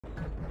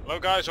Hello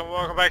guys and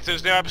welcome back to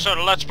this new episode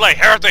of Let's Play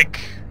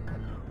Heretic!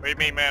 With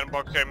me, man,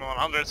 Box Gaming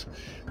 100.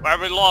 Where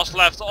we last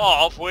left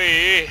off,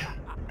 we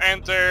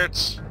entered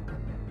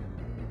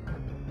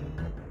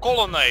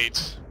Colonnade,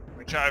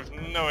 which I have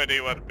no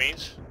idea what it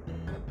means.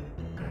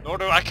 Nor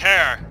do I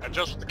care, I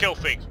just want to kill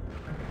things.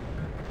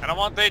 And I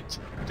want it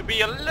to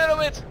be a little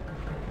bit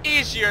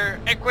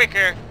easier and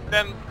quicker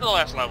than the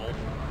last level.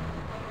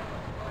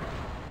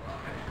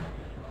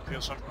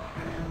 Feel some...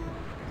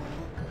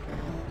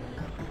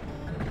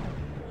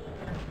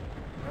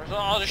 Where's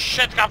all this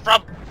shit come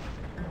from?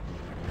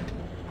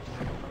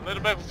 I'm a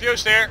little bit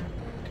confused here.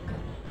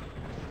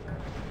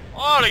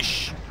 Holy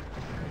sh...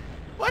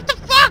 What the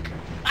fuck?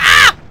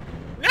 Ah!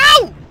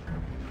 No!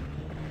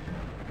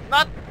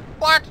 Not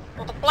part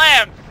of the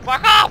plan.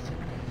 Fuck off!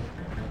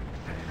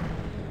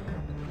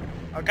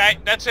 Okay,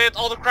 that's it.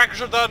 All the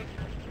crackers are done.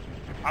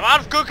 I'm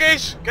out of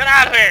cookies. Get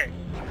out of here.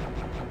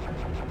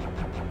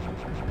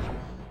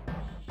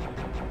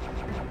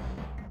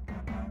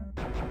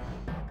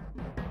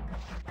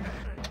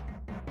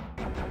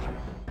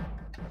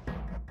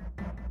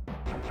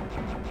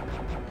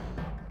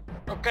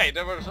 Okay,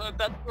 that was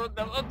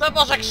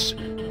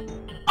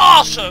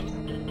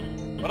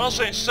awesome, but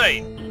also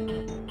insane.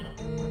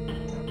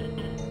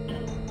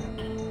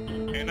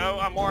 You know,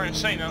 I'm more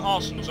insane than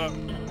awesome, so...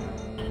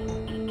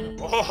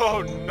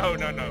 Oh, no,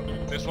 no,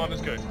 no. This one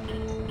is good.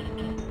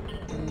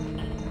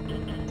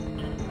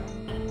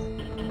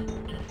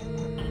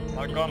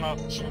 I'm gonna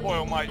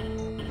spoil my...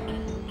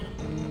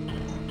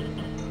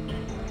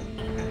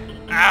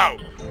 Ow!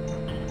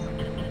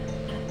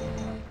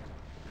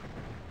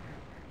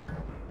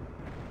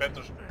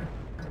 Better...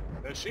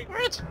 No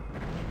secret?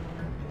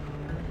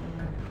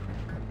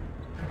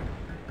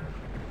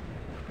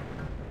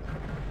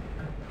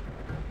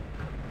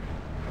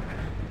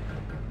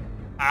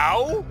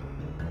 Ow!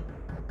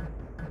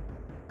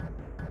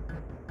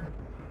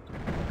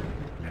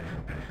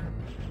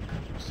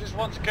 Is this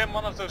once again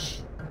one of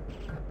those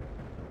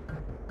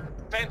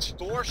fancy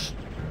doors?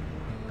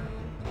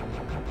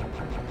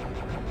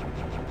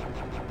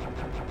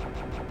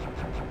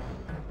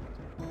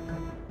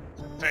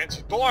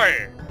 Fancy door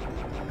here.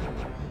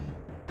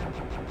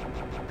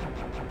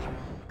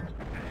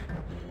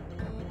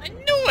 I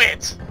knew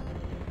it!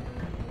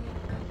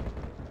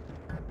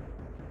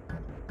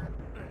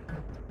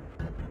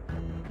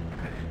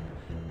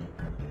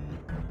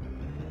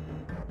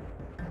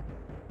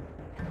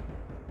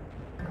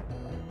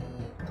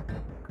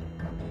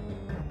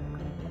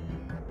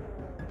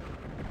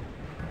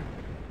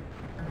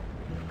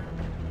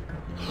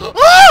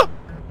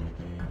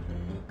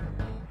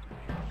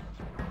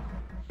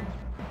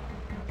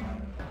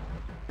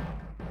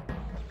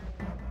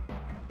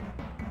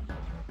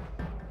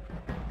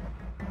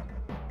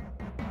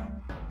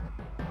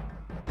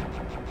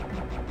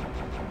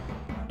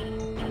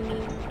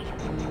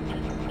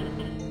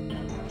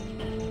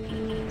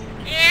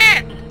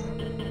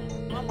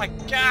 Oh my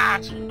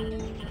god!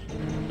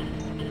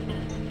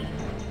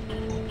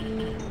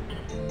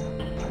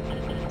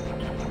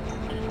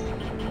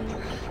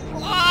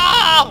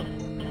 Oh!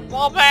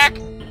 Fall back!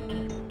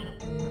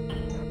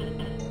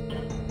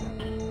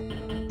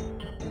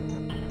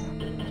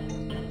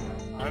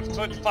 I have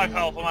 25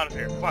 health, I'm out of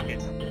here. Fuck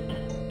it.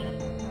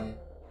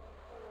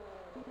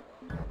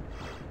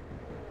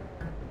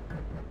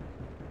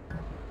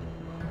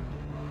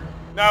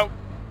 No!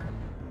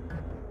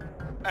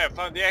 I have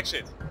found the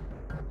exit.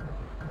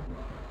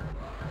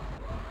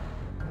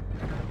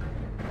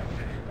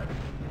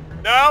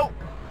 No!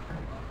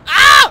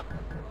 Ah!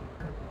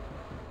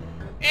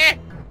 Eh!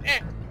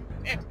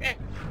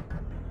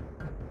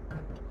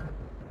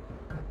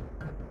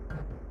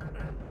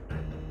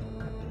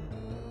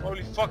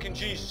 Holy fucking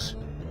Jesus.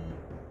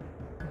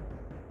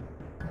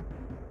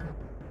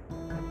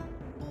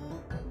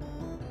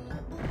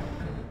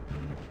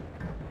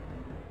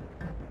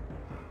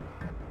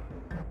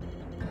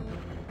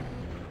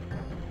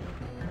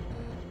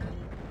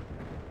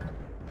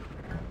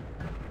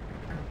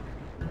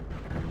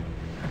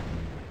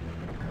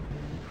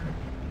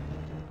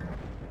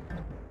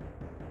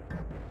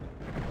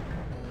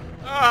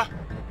 Ah!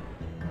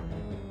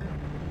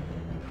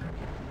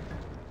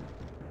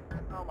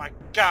 Oh my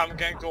god, I'm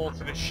getting too old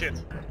for this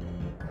shit.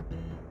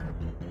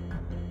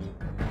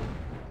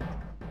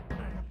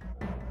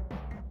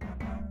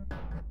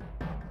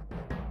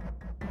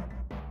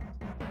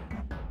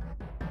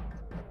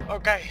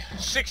 Okay,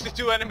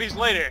 62 enemies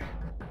later.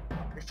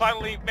 We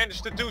finally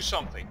managed to do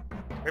something.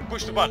 We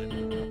pushed the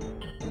button.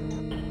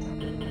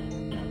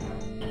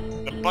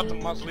 The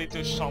button must lead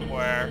to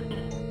somewhere.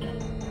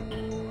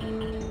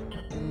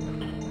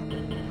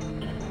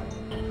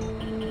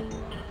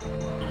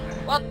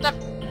 What the?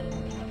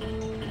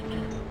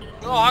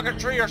 Go hug a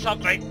tree or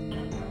something.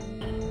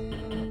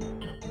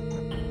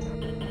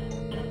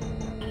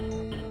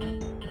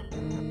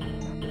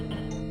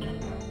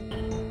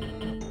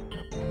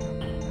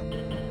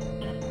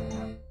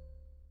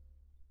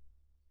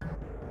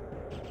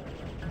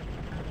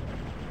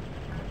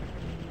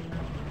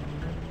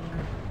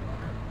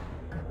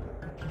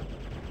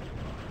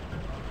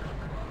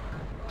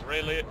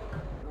 really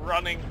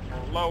running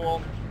low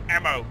on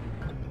ammo.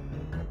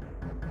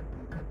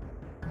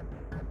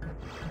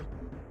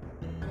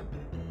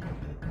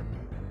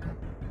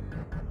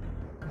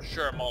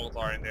 Sure,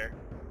 Molotov in there.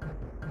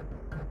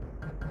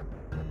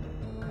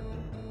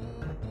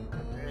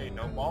 Hey,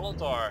 no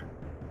Molotov.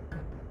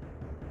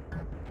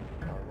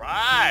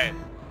 Alright.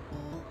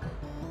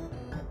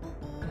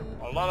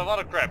 A lot of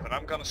other crap, and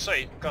I'm gonna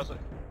save because of...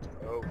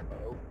 Oh.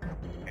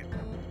 Okay.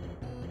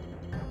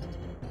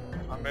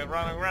 I've been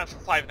running around for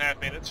 5.5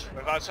 minutes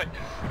without saying...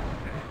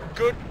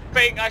 Good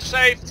thing I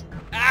saved!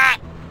 Ah!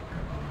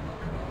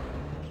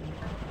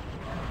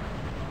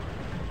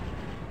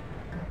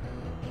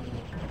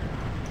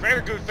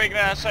 Very good thing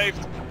that I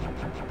saved.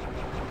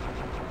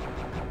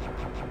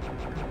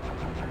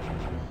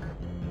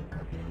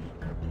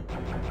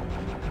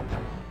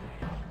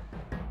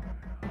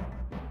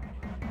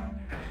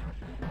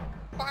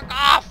 Fuck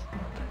off!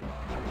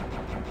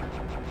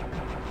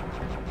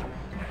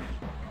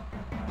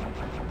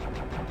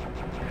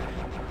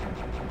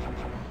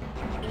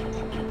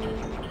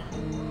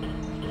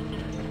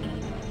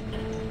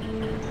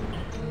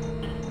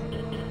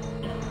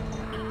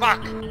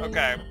 Fuck!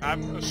 Okay,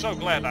 I'm so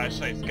glad I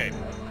saved the game.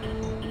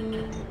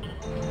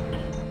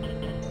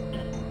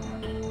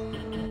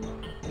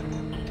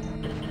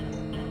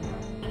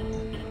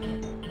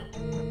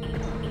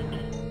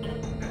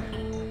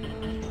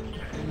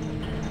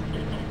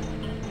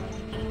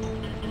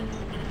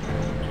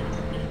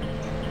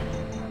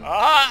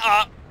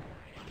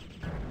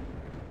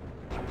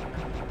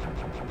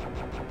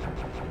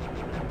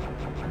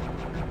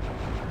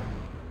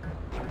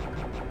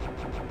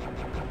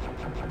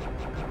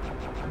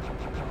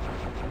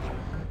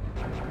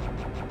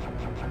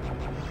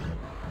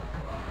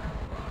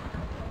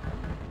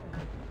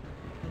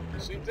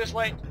 See, this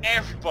way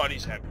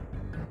everybody's happy.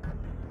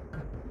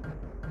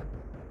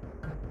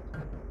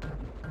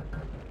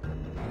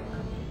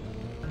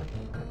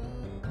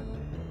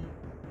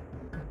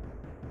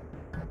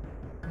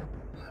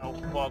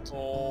 Health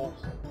bottle.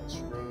 That's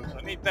rude.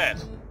 I need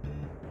that.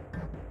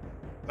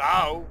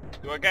 How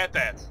do I get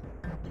that?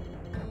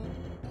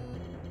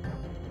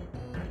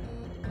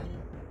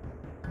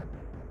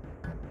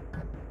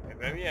 Okay,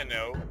 maybe I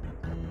know.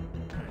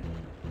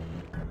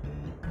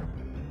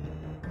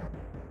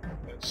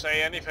 Didn't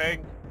say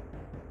anything.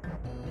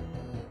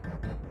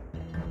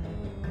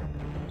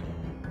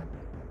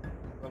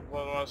 Not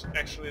what I was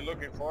actually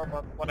looking for,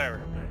 but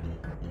whatever.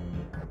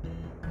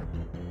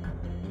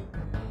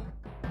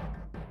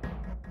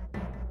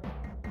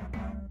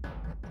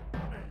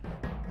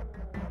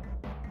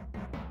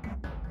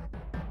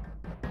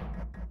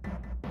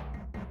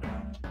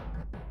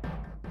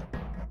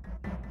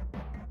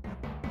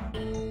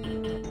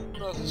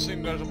 Doesn't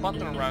seem there's a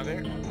button around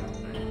here.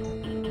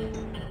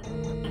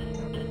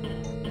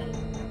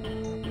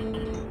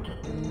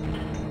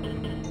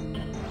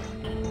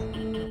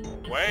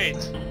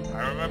 Wait,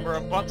 I remember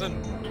a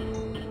button.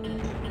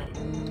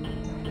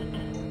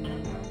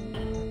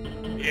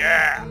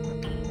 Yeah!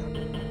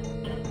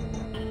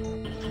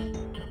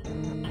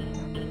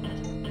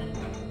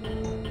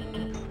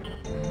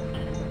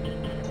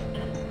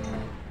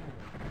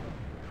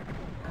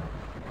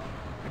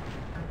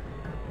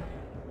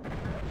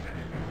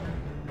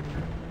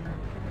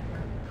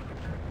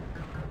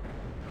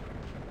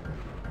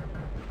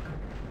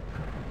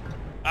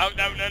 Oh,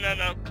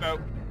 no,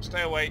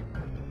 stay away.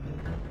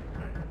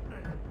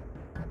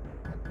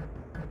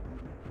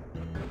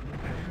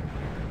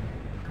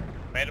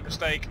 Made a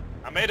mistake.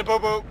 I made a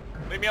boo-boo.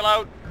 Leave me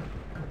alone.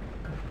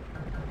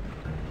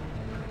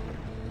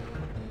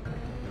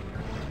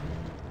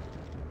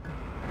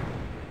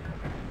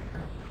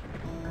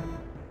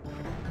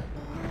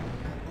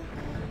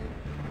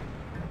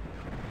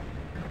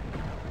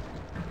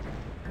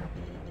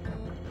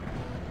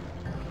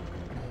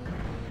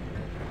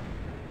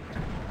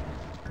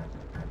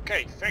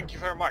 Okay, thank you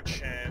very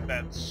much, and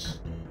that's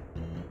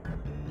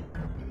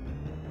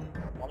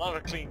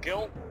another clean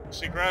kill,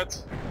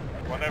 secret,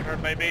 whatever it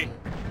may be.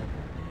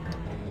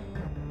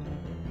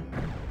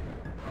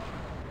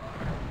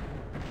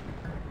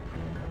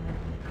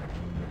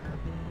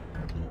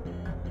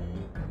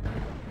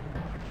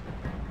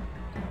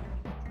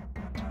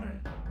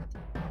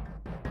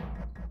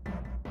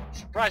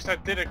 Surprised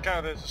that didn't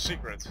count as a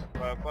secret,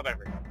 but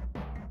whatever.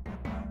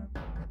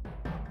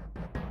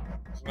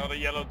 There's another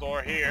yellow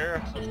door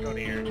here, so let's go to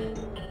here.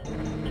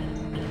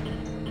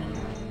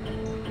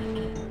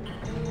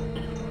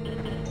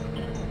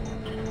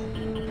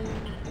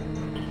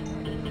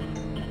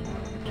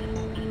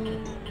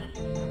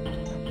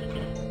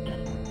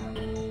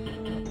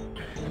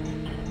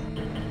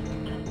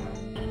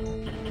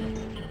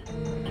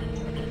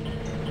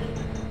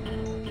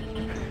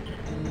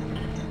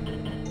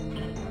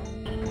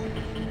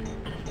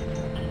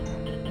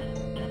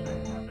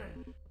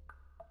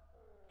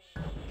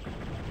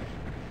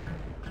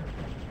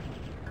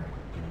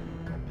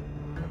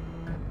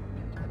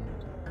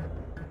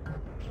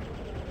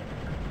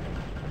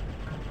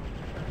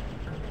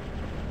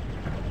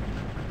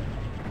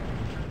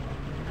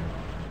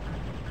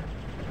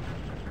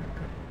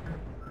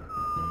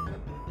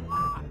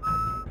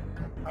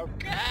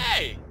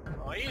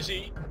 Not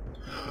easy.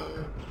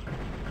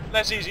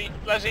 Less easy.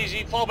 Less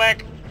easy. Fall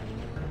back.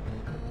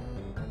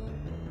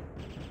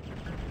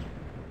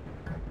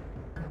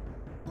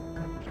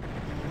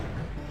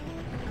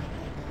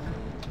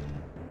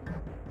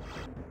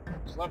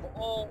 This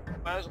level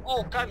has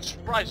all kinds of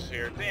surprises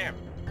here. Damn.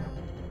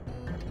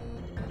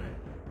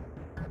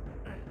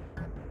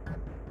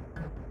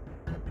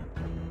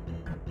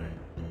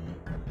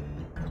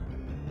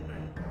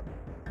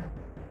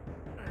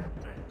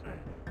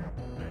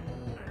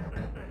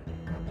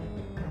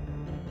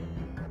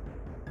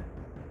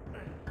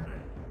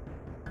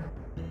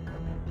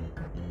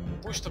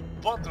 Push the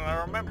button,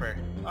 I remember.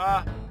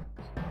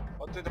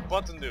 What did the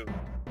button do?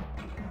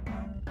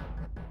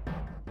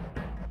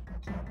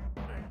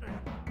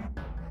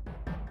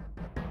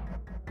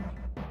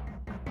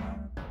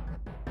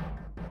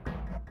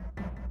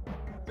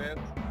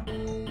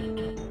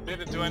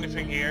 Didn't do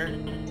anything here.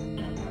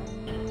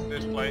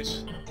 This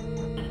place.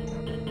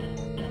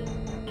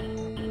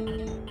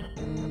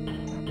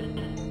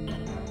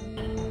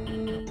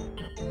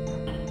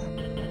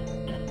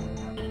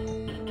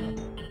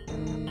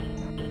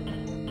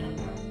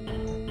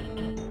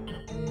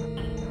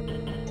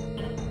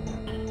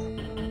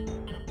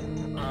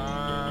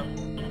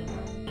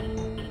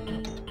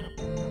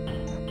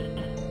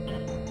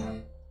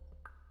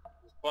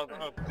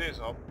 Button open this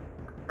up,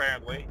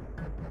 apparently.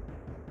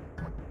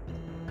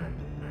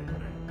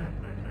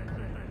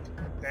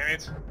 Damn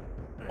it.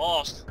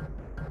 Lost.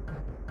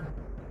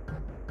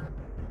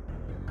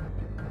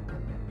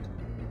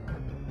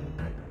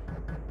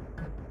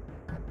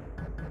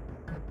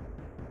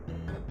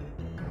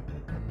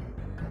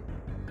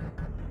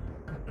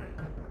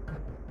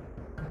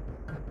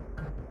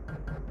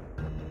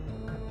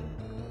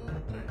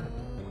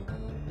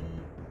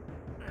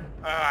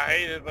 I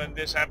hate it when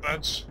this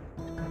happens.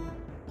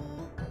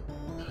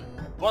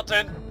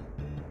 Button.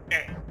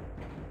 Eh.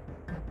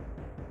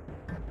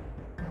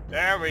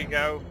 There we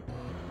go.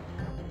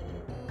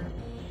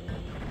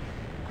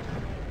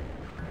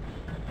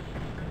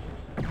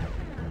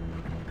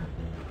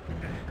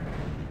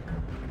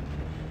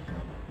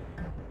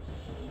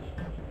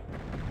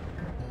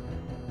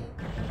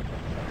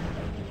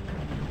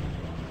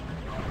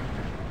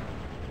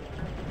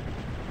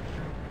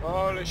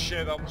 Holy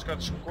shit, almost got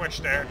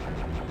squished there.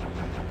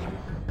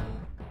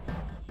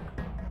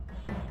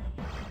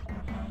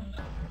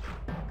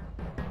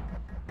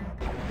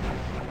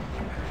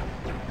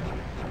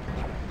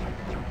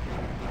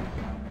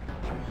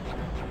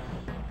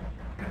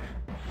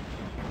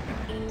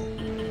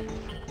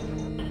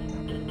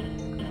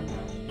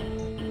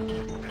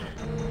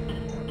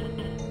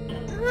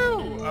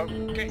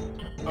 Okay.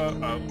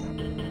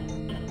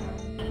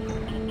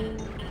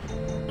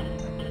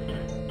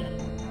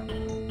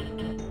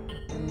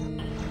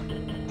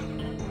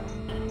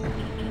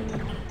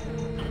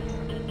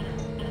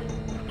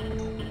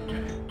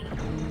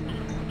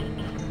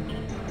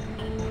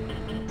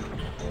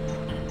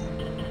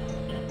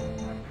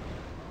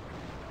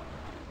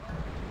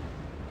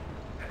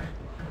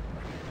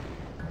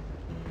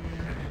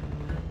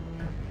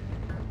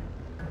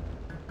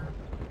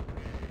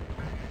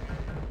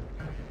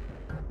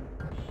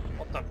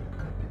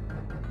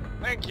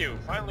 Thank you.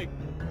 Finally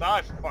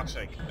died, for fuck's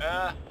sake.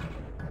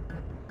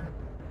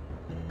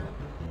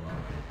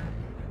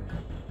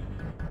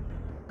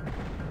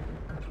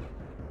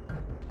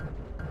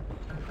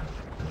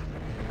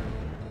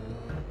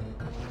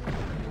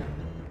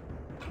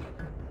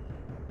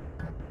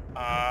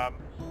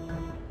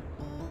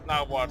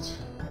 Now what?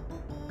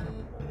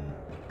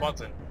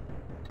 Button.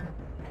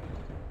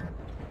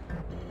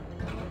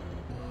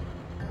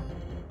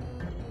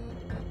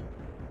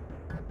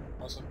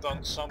 Must have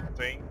done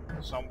something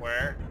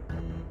somewhere.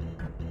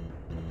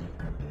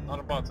 Not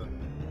a button.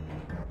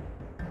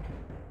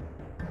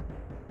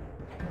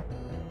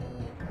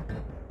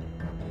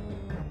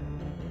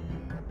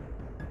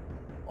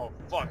 Oh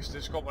fuck, is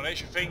this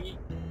combination thingy?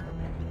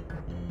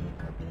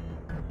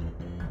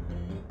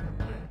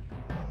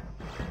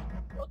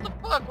 What the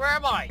fuck, where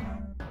am I?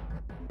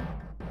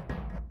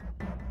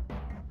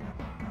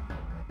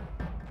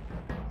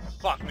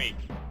 Fuck me.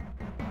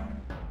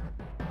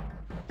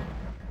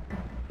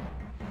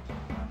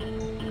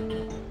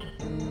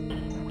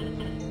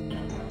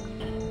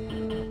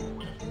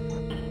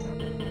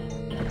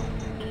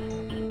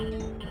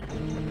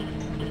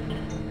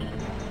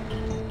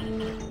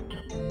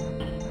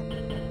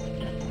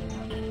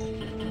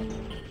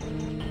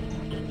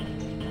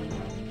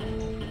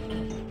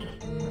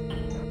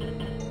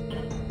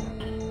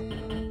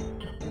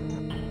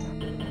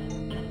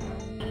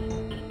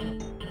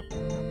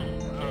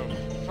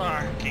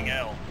 Fucking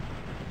hell.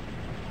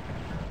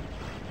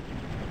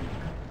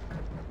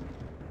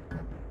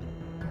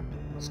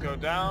 Let's go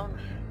down.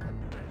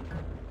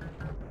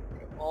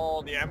 Get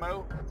all the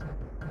ammo.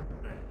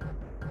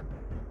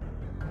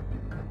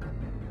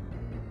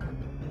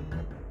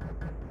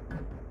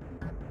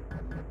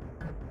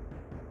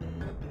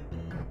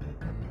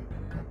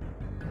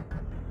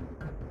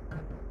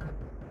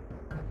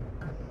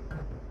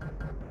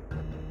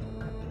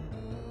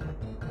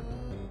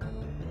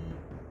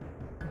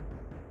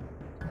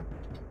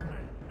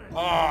 Oh,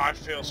 I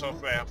feel so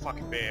bad.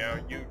 Fucking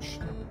bad.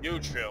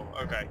 Huge fail.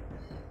 Okay.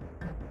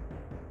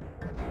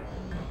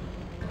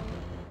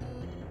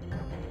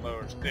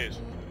 Lowers this.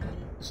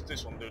 What's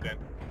this one do then?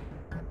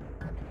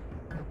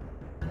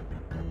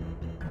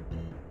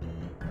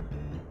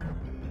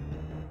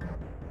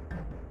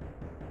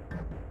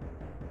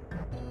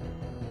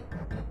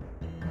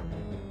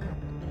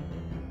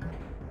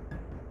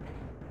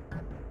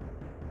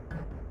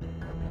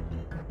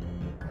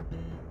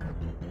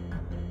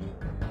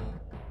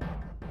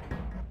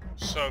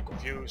 So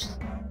confused.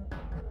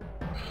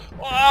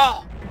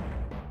 Oh!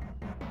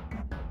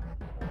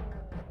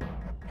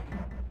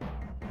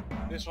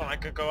 This one I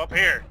could go up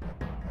here.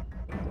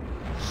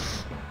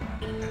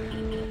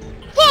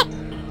 Fuck!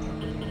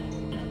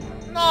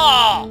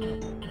 No!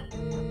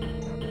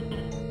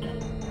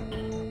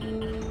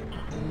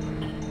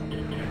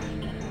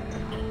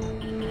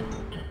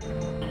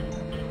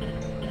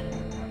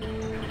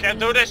 Can't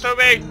do this to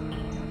me!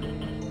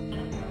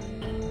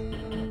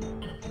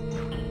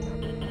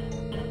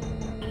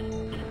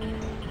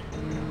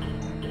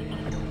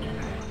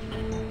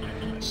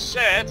 I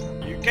said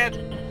you can't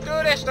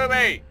do this to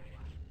me!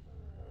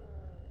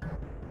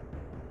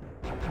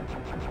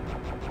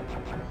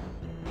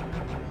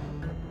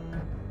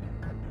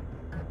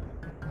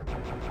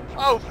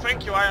 Oh,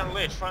 thank you, Iron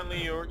Lich.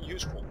 Finally, you're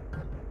useful.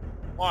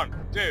 1,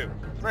 2,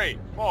 3,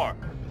 4. I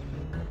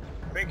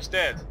think he's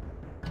dead.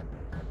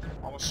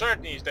 Almost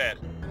certain he's dead.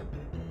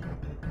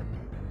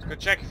 Let's go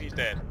check if he's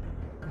dead.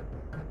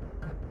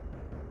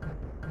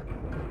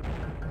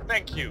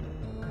 Thank you.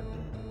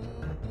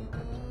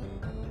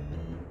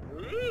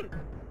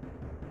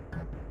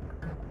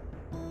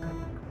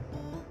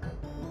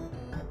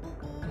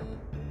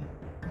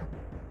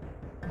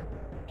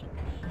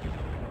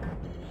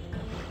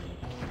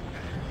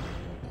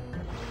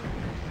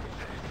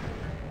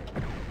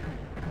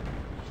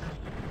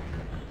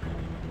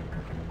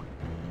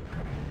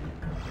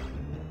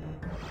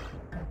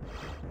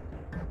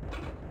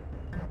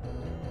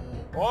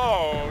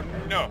 Oh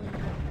no!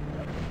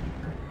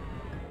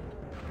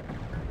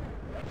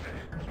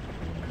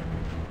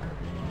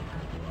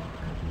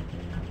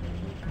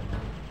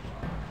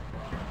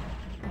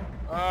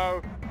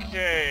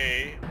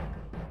 Okay.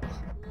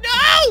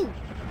 No!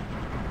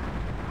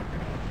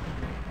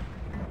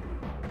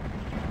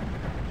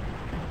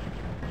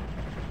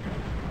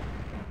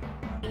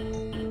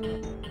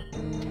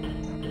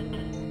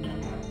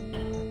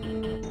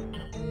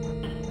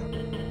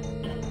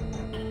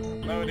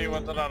 No idea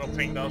what that other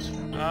thing does.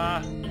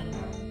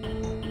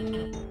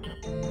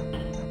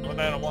 What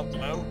I don't want to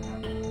know.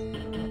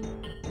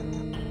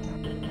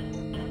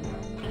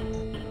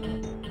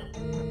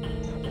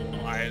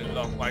 I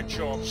love my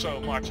job so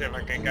much if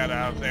I can get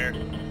out of there.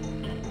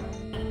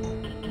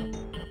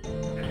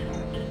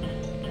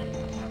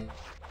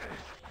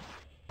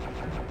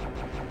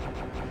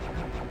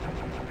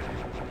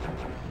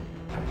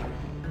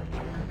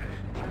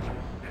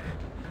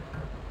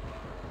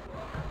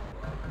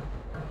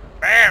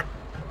 Bam!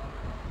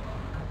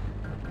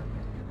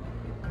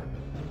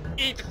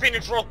 Eat the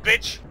Phoenix Rod,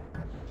 bitch!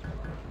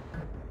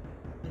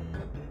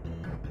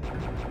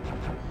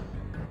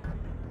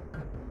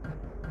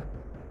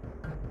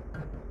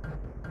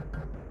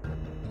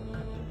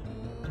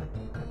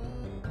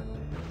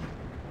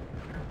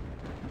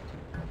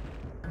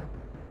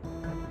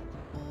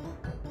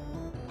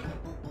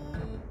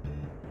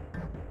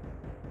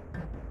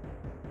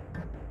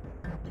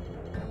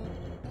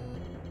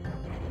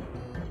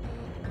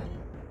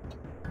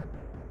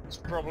 It's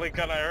probably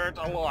gonna hurt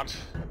a lot.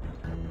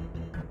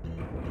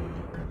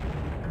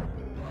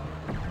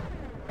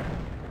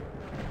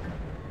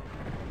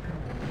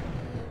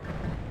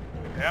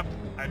 Yep,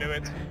 I knew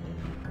it.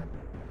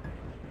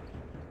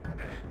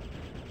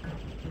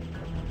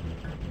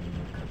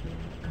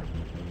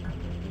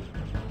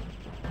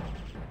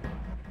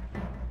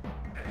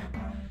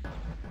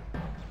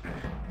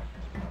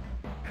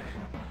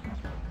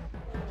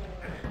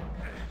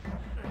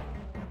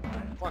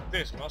 Fuck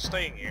this, I'm not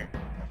staying here.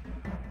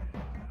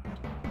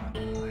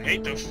 I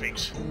hate those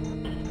things.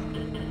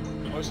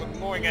 Most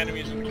annoying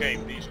enemies in the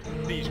game,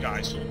 these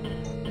guys.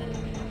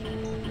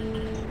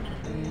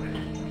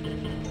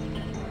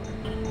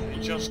 They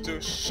just do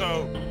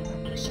so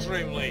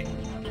extremely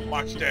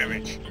much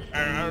damage.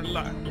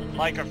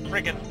 Like a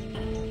friggin'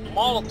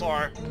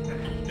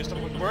 Molotov is the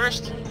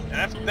worst, and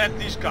after that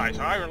these guys.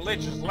 Iron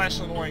Lich is less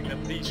annoying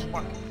than these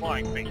fucking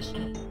flying things.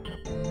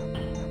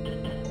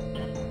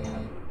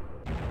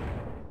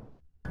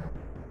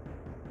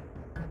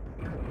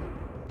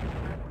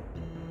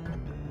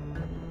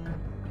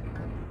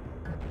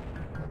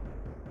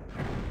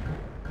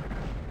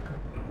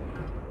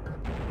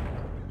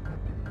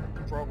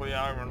 Probably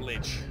Iron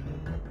Lich.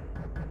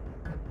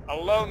 A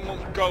lone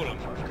golem,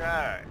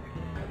 okay.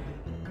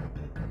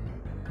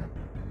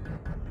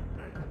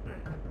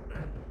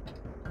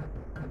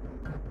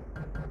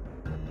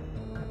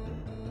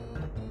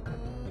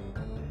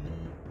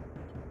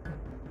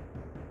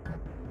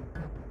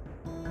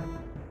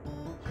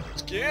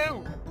 Let's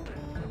go!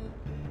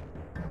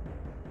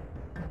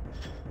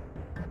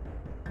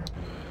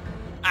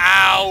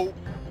 Ow!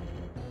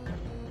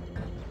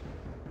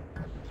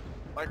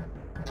 Like,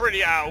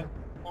 pretty ow.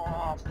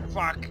 Oh,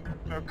 fuck.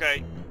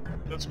 Okay.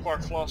 That's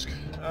Spark Flask.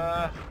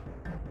 Let's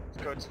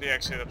go to the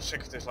exit. I'm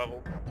sick of this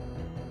level.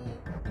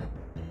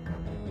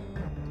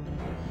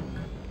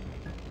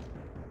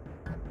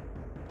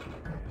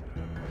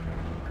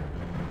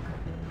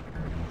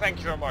 Thank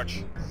you very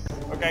much.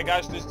 Okay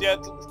guys, this is the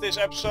end of this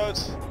episode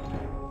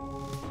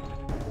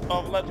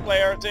of Let's Play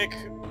Heretic.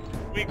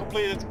 We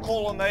completed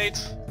Colonnade.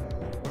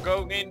 We're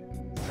going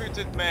in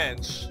Fruited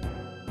Mans,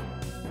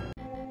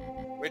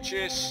 which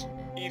is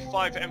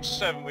E5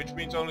 M7, which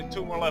means only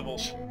 2 more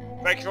levels.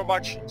 Thank you very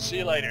much. See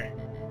you later.